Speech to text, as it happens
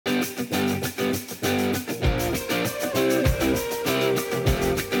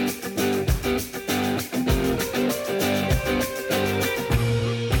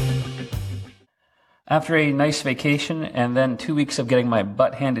After a nice vacation and then 2 weeks of getting my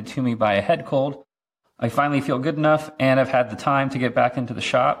butt handed to me by a head cold, I finally feel good enough and I've had the time to get back into the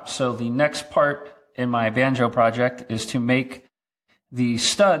shop. So the next part in my banjo project is to make the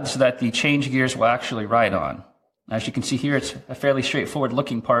studs that the change gears will actually ride on. As you can see here, it's a fairly straightforward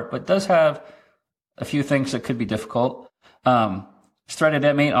looking part, but does have a few things that could be difficult. It's threaded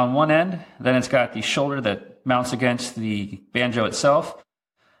M8 on one end, then it's got the shoulder that mounts against the banjo itself,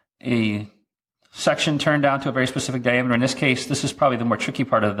 a section turned down to a very specific diameter. In this case, this is probably the more tricky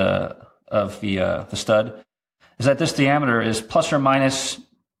part of the stud, is that this diameter is plus or minus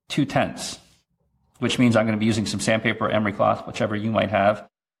 2/10, which means I'm going to be using some sandpaper or emery cloth, whichever you might have.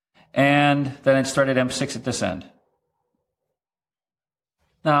 And then it's threaded M6 at this end.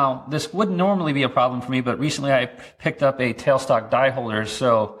 Now, this wouldn't normally be a problem for me, but recently I picked up a tailstock die holder,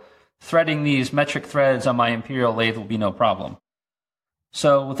 so threading these metric threads on my Imperial lathe will be no problem.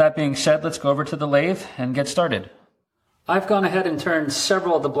 So with that being said, let's go over to the lathe and get started. I've gone ahead and turned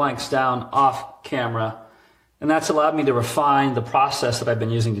several of the blanks down off camera, and that's allowed me to refine the process that I've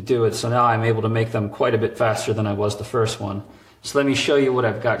been using to do it, so now I'm able to make them quite a bit faster than I was the first one. So let me show you what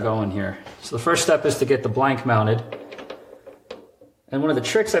I've got going here. So the first step is to get the blank mounted. And one of the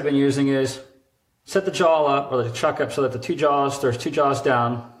tricks I've been using is set the jaw up, or the chuck up, so that there's two jaws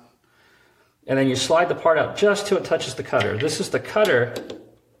down, and then you slide the part out just till it touches the cutter. This is the cutter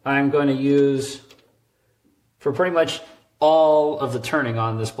I'm going to use for pretty much all of the turning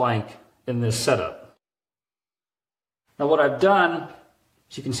on this blank in this setup. Now what I've done,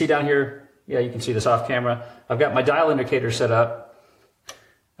 as you can see down here, yeah, you can see this off camera, I've got my dial indicator set up,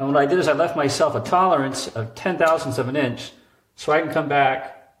 and what I did is I left myself a tolerance of 0.010 of an inch so I can come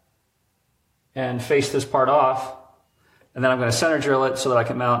back and face this part off, and then I'm going to center drill it so that I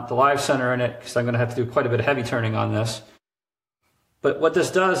can mount the live center in it, because I'm going to have to do quite a bit of heavy turning on this. But what this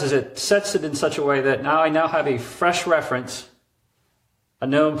does is it sets it in such a way that now I have a fresh reference, a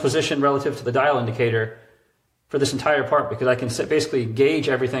known position relative to the dial indicator for this entire part, because I can basically gauge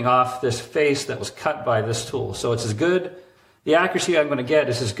everything off this face that was cut by this tool. So it's as good, the accuracy I'm going to get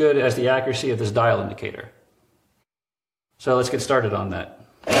is as good as the accuracy of this dial indicator. So let's get started on that.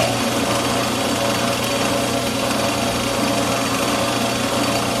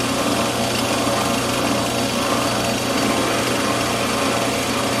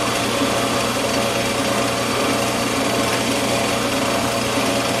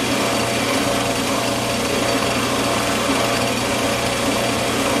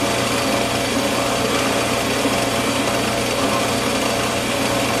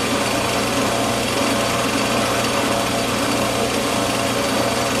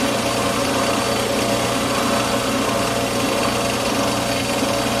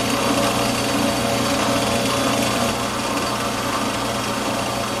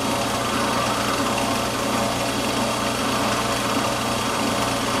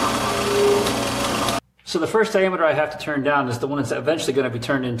 So the first diameter I have to turn down is the one that's eventually going to be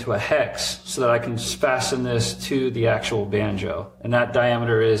turned into a hex so that I can fasten this to the actual banjo. And that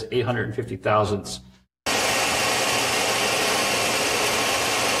diameter is 850 thousandths.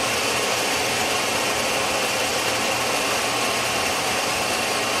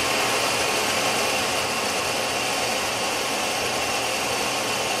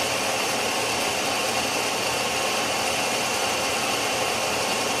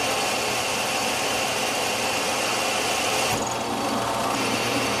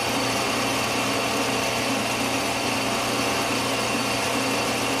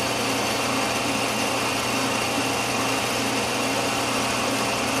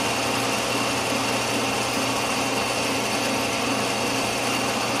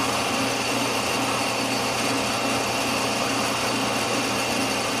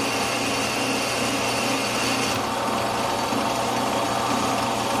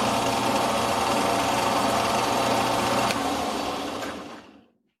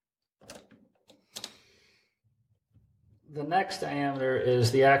 The next diameter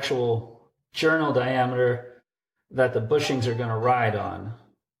is the actual journal diameter that the bushings are going to ride on,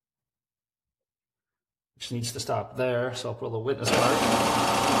 which needs to stop there, so I'll put a little witness mark.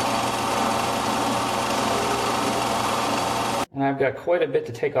 And I've got quite a bit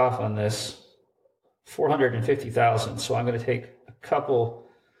to take off on this, 450 thousandths, so I'm going to take a couple,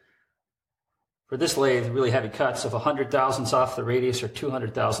 for this lathe, really heavy cuts of 100 thousandths off the radius or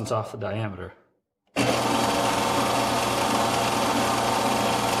 200 thousandths off the diameter.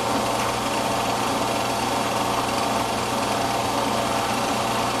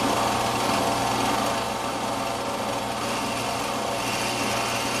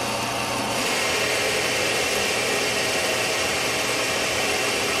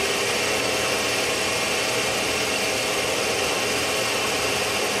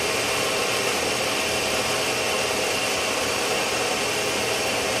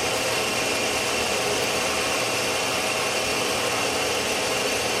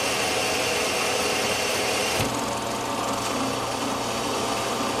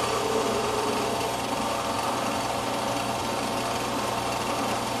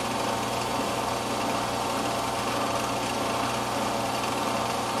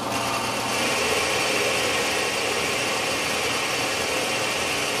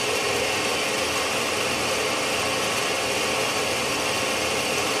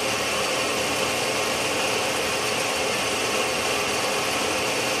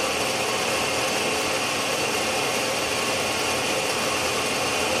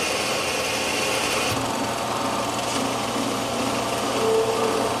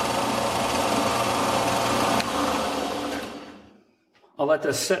 let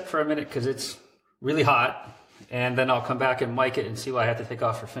this sit for a minute because it's really hot, and then I'll come back and mic it and see what I have to take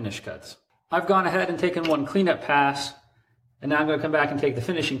off for finish cuts. I've gone ahead and taken one cleanup pass, and now I'm going to come back and take the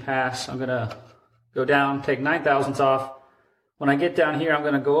finishing pass. I'm going to go down, take 9/1000ths off. When I get down here, I'm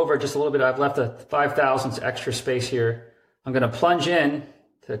going to go over just a little bit. I've left a 5/1000ths extra space here. I'm going to plunge in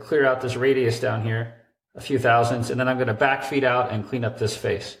to clear out this radius down here, a few thousandths, and then I'm going to back feed out and clean up this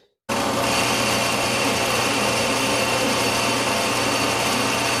face.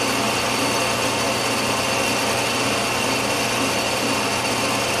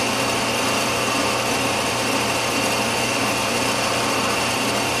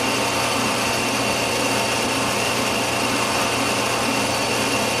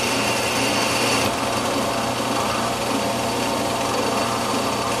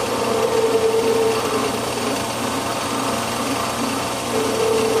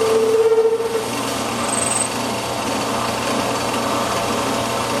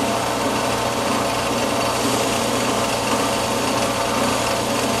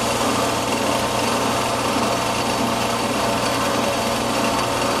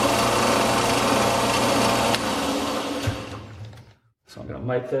 So I'm going to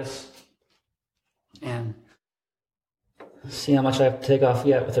mic this and see how much I have to take off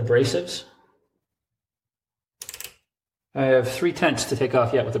yet with abrasives. I have 3/10 to take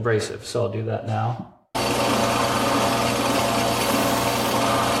off yet with abrasives, so I'll do that now.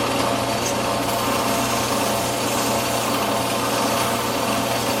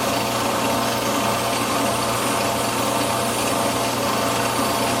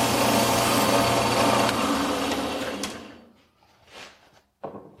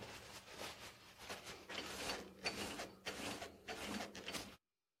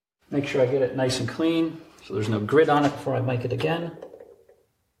 Make sure I get it nice and clean so there's no grit on it before I mic it again.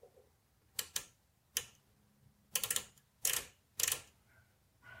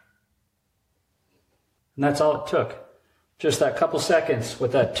 And that's all it took. Just that couple seconds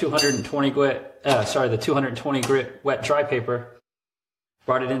with that 220 grit wet dry paper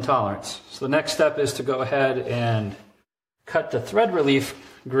brought it in tolerance. So the next step is to go ahead and cut the thread relief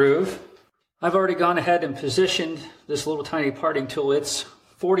groove. I've already gone ahead and positioned this little tiny parting tool. It's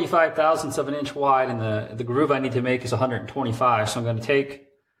 45/1000ths of an inch wide, and the groove I need to make is 125. So I'm going to take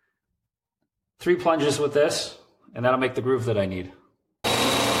 3 plunges with this, and that'll make the groove that I need.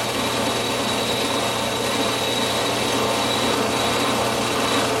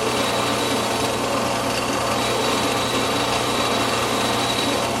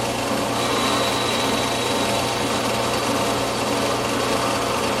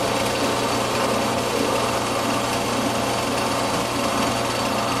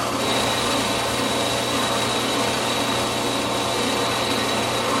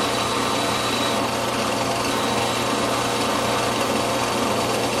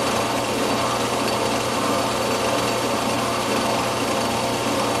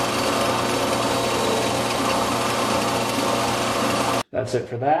 That's it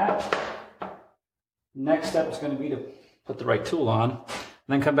for that. Next step is going to be to put the right tool on, and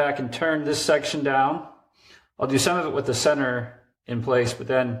then come back and turn this section down. I'll do some of it with the center in place, but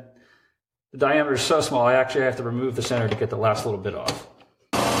then the diameter is so small I actually have to remove the center to get the last little bit off.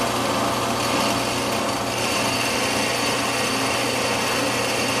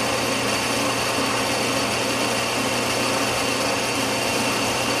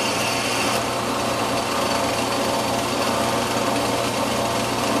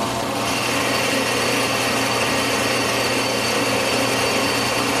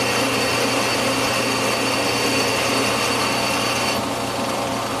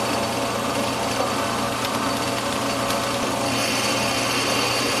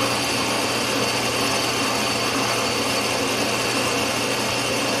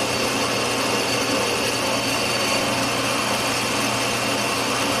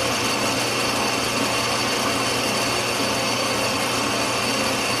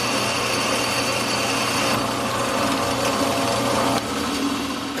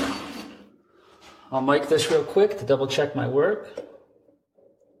 I'll mic this real quick to double check my work.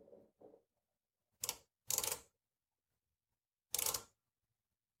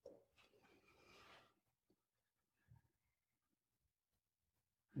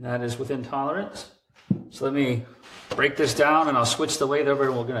 And that is within tolerance. So let me break this down and I'll switch the lathe over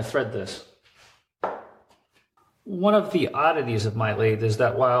and we're going to thread this. One of the oddities of my lathe is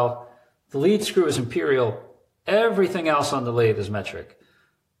that while the lead screw is imperial, everything else on the lathe is metric.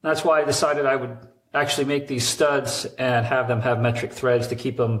 That's why I decided I would actually make these studs and have them have metric threads to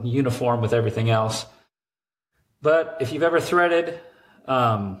keep them uniform with everything else. But if you've ever threaded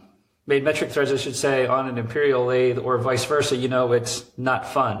made metric threads, I should say, on an imperial lathe or vice versa, you know it's not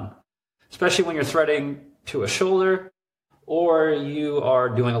fun. Especially when you're threading to a shoulder or you are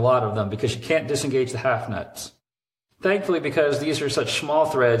doing a lot of them because you can't disengage the half nuts. Thankfully, because these are such small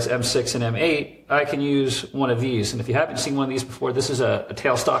threads, M6 and M8, I can use one of these. And if you haven't seen one of these before, this is a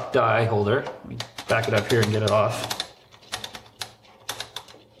tailstock die holder. Let me back it up here and get it off.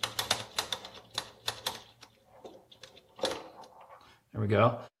 There we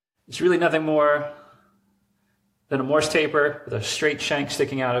go. It's really nothing more than a Morse taper with a straight shank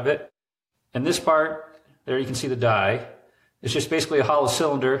sticking out of it. And this part, there you can see the die. It's just basically a hollow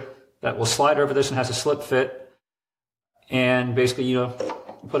cylinder that will slide over this and has a slip fit. And basically, you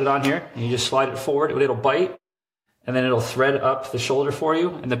put it on here and you just slide it forward. It'll bite and then it'll thread up the shoulder for you.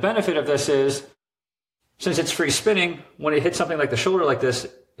 And the benefit of this is, since it's free spinning, when it hits something like the shoulder like this,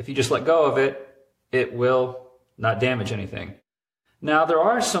 if you just let go of it, it will not damage anything. Now, there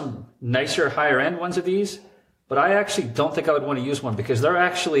are some nicer, higher-end ones of these, but I actually don't think I would want to use one because they're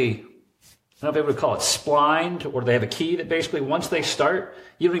actually, I don't know if I would call it splined, or they have a key that basically once they start,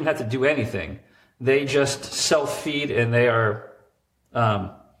 you don't even have to do anything. They just self-feed, and they are,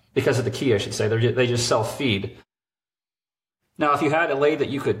 because of the key, I should say, they just self-feed. Now, if you had a lathe that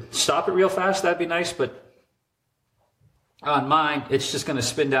you could stop it real fast, that'd be nice, but on mine, it's just going to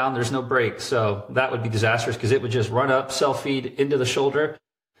spin down. There's no brake, so that would be disastrous because it would just run up, self-feed into the shoulder,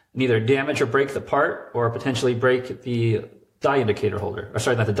 and either damage or break the part, or potentially break the die indicator holder. Or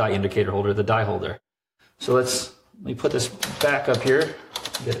sorry, not the die indicator holder, the die holder. So let me put this back up here,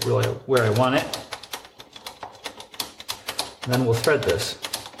 get it really where I want it, and then we'll thread this.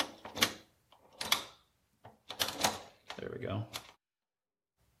 There we go.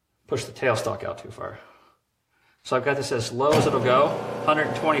 Push the tailstock out too far. So I've got this as low as it'll go,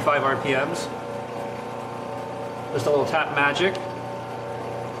 125 RPMs. Just a little tap magic.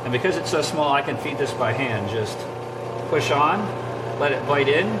 And because it's so small, I can feed this by hand. Just push on, let it bite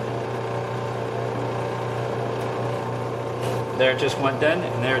in. There it just went then,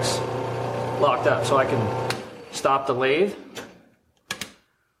 and there it's locked up. So I can stop the lathe,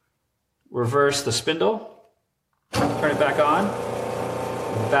 reverse the spindle, turn it back on,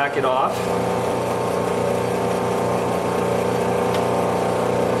 back it off.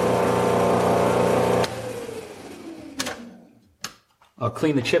 I'll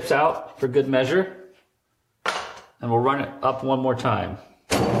clean the chips out for good measure, and we'll run it up one more time.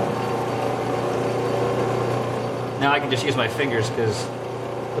 Now I can just use my fingers because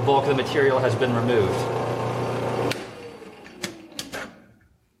the bulk of the material has been removed.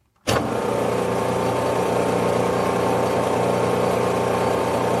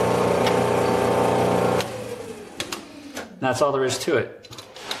 That's all there is to it.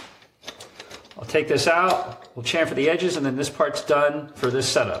 I'll take this out. We'll chamfer the edges, and then this part's done for this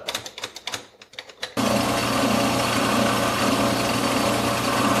setup.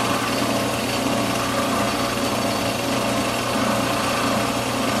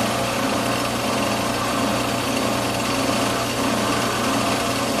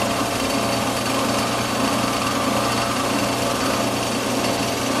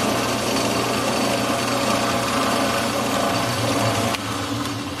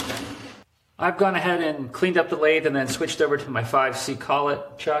 I've gone ahead and cleaned up the lathe and then switched over to my 5C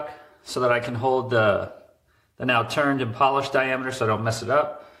collet chuck so that I can hold the now turned and polished diameter so I don't mess it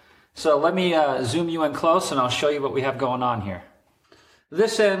up. So let me zoom you in close and I'll show you what we have going on here.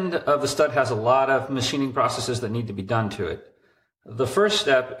 This end of the stud has a lot of machining processes that need to be done to it. The first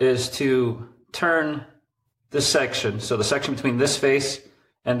step is to turn this section, so the section between this face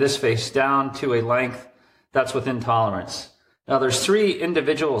and this face, down to a length that's within tolerance. Now there's 3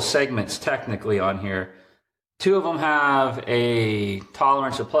 individual segments technically on here. 2 of them have a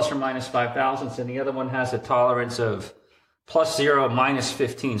tolerance of plus or minus 5 thousandths, and the other one has a tolerance of plus 0, minus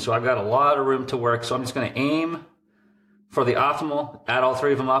 15. So I've got a lot of room to work. So I'm just going to aim for the optimal, add all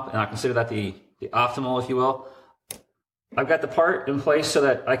 3 of them up, and I'll consider that the optimal, if you will. I've got the part in place so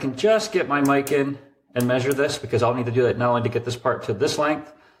that I can just get my mic in and measure this, because I'll need to do that not only to get this part to this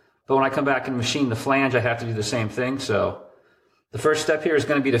length, but when I come back and machine the flange, I have to do the same thing. So the first step here is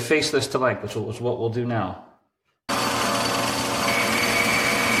going to be to face this to length, which is what we'll do now.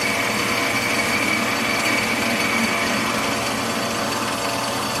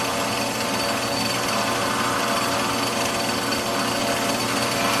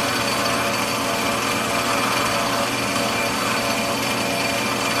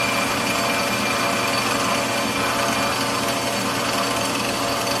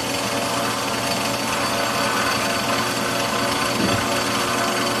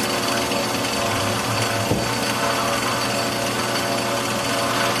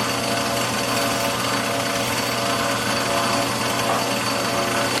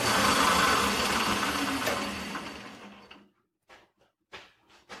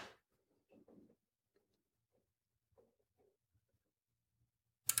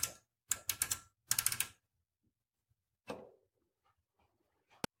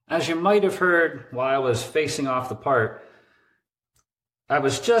 As you might have heard while I was facing off the part, I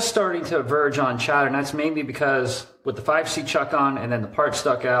was just starting to verge on chatter, and that's mainly because with the 5C chuck on and then the part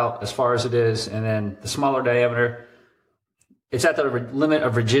stuck out as far as it is, and then the smaller diameter, it's at the limit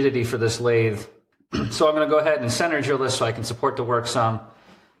of rigidity for this lathe. So I'm going to go ahead and center drill this so I can support the work some.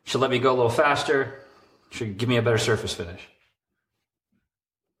 Should let me go a little faster. Should give me a better surface finish.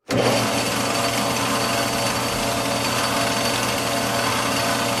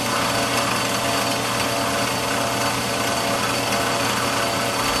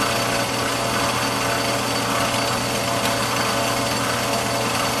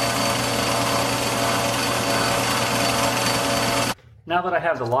 Now that I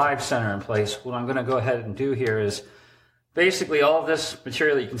have the live center in place, what I'm going to go ahead and do here is basically all of this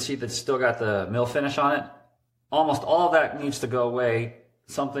material that you can see that's still got the mill finish on it, almost all of that needs to go away.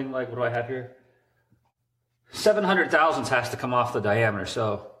 Something like, what do I have here? 700 thousandths has to come off the diameter.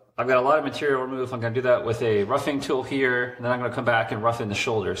 So I've got a lot of material removed. I'm going to do that with a roughing tool here, and then I'm going to come back and rough in the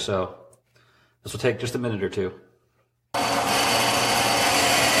shoulder. So this will take just a minute or two.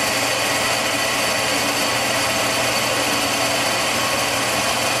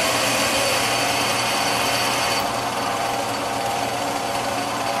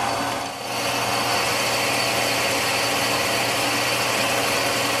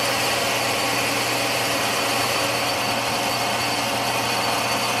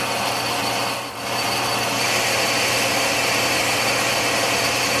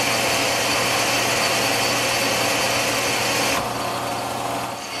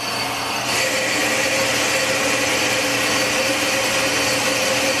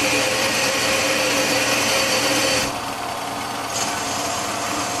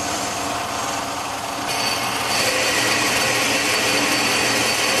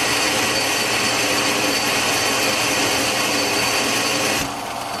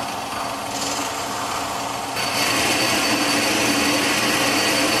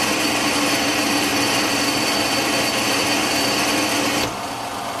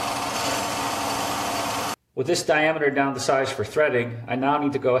 With this diameter down to size for threading, I now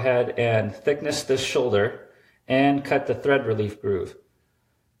need to go ahead and thickness this shoulder and cut the thread relief groove.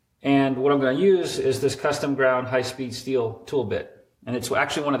 And what I'm going to use is this custom ground high-speed steel tool bit. And it's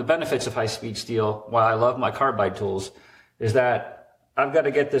actually one of the benefits of high-speed steel, while I love my carbide tools, is that I've got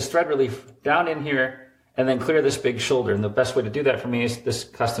to get this thread relief down in here and then clear this big shoulder. And the best way to do that for me is this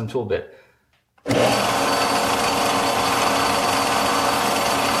custom tool bit.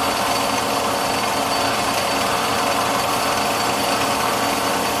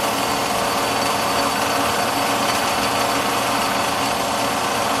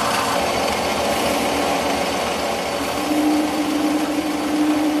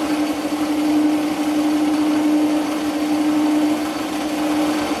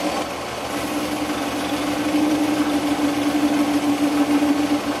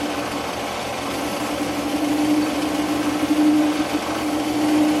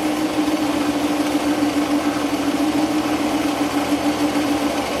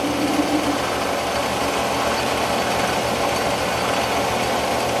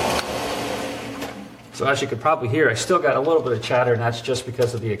 So as you could probably hear, I still got a little bit of chatter, and that's just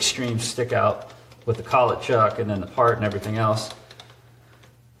because of the extreme stick out with the collet chuck and then the part and everything else.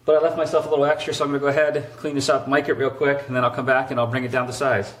 But I left myself a little extra, so I'm going to go ahead, clean this up, mic it real quick, and then I'll come back and I'll bring it down to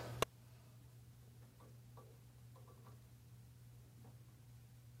size.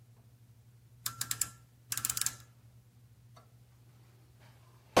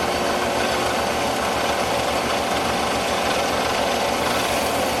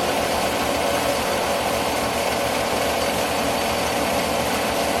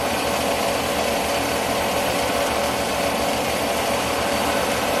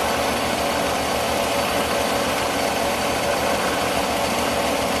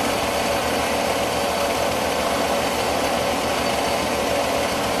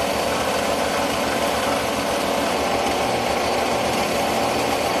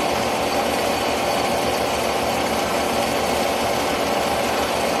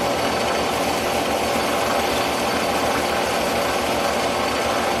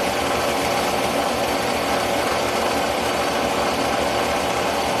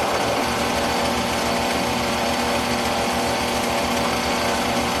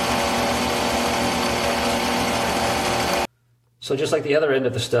 So just like the other end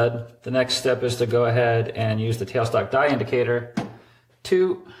of the stud, the next step is to go ahead and use the tailstock die indicator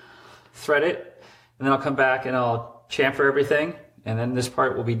to thread it, and then I'll come back and I'll chamfer everything, and then this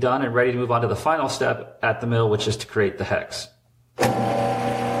part will be done and ready to move on to the final step at the mill, which is to create the hex.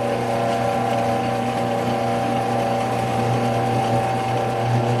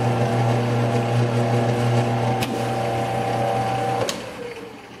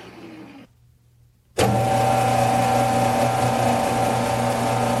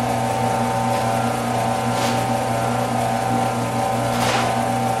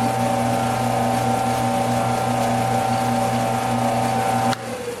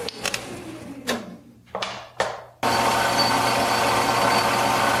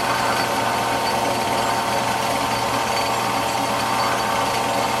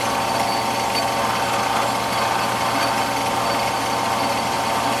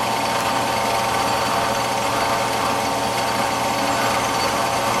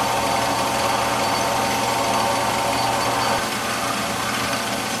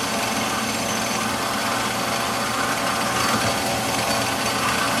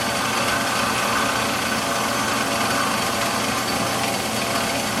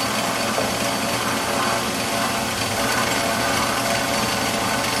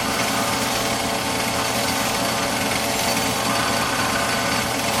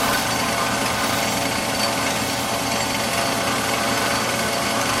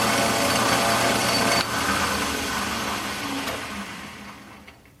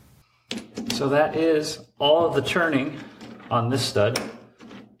 So that is all of the turning on this stud.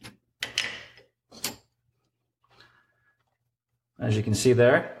 As you can see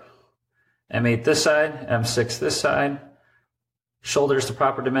there, M8 this side, M6 this side, shoulders the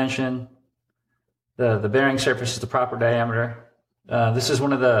proper dimension, the bearing surface is the proper diameter. This is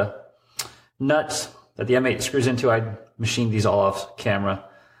one of the nuts that the M8 screws into. I machined these all off camera.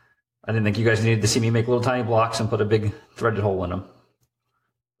 I didn't think you guys needed to see me make little tiny blocks and put a big threaded hole in them.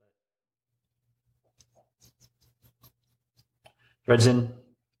 Threads in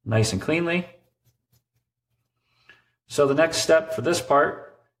nice and cleanly. So the next step for this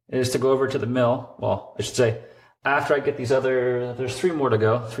part is to go over to the mill. Well, I should say, after I get these there's 3 more to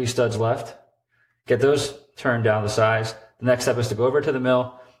go, 3 studs left. Get those turned down to size. The next step is to go over to the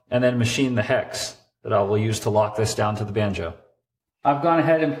mill and then machine the hex that I will use to lock this down to the banjo. I've gone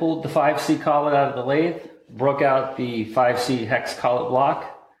ahead and pulled the 5C collet out of the lathe, broke out the 5C hex collet block,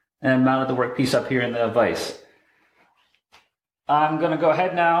 and mounted the workpiece up here in the vise. I'm going to go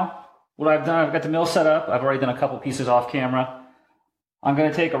ahead now. What I've done, I've got the mill set up. I've already done a couple pieces off camera. I'm going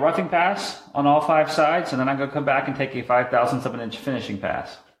to take a roughing pass on all 5 sides, and then I'm going to come back and take a 5/1000 of an inch finishing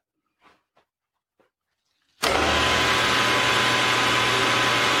pass.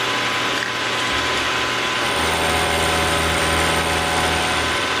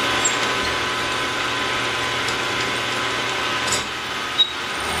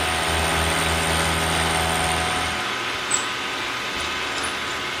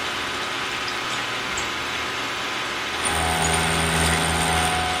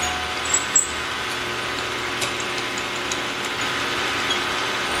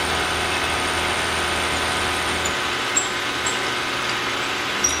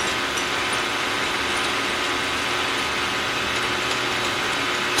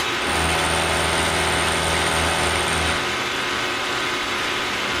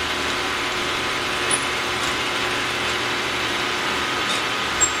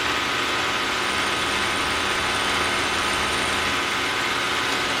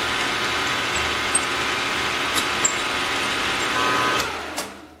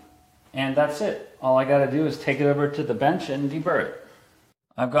 And that's it. All I got to do is take it over to the bench and deburr it.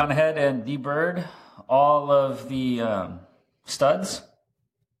 I've gone ahead and deburred all of the studs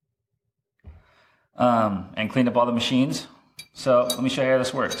and cleaned up all the machines. So let me show you how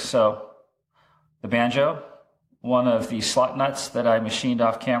this works. So the banjo, one of the slot nuts that I machined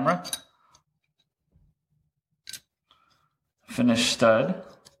off camera. Finished stud.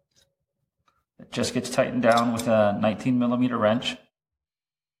 It just gets tightened down with a 19mm wrench.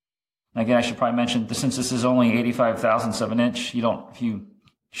 Again, I should probably mention, since this is only 85/1000 of an inch, you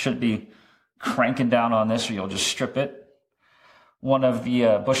shouldn't be cranking down on this or you'll just strip it. One of the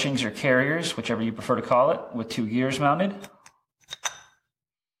bushings or carriers, whichever you prefer to call it, with 2 gears mounted.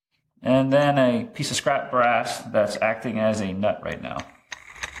 And then a piece of scrap brass that's acting as a nut right now.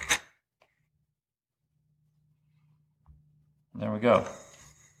 There we go.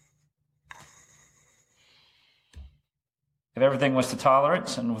 If everything was to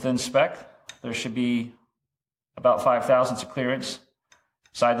tolerance and within spec, there should be about 5/1000 of clearance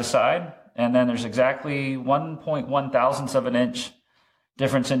side to side. And then there's exactly 1.1/1000 of an inch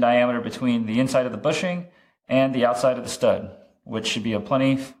difference in diameter between the inside of the bushing and the outside of the stud, which should be a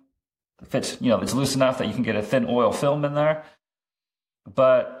plenty. Fits, it's loose enough that you can get a thin oil film in there,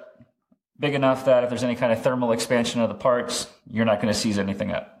 but big enough that if there's any kind of thermal expansion of the parts, you're not going to seize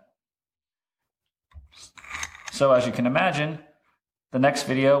anything up. So as you can imagine, the next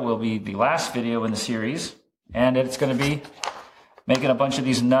video will be the last video in the series, and it's going to be making a bunch of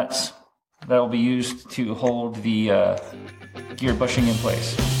these nuts that will be used to hold the gear bushing in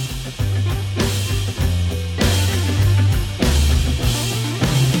place.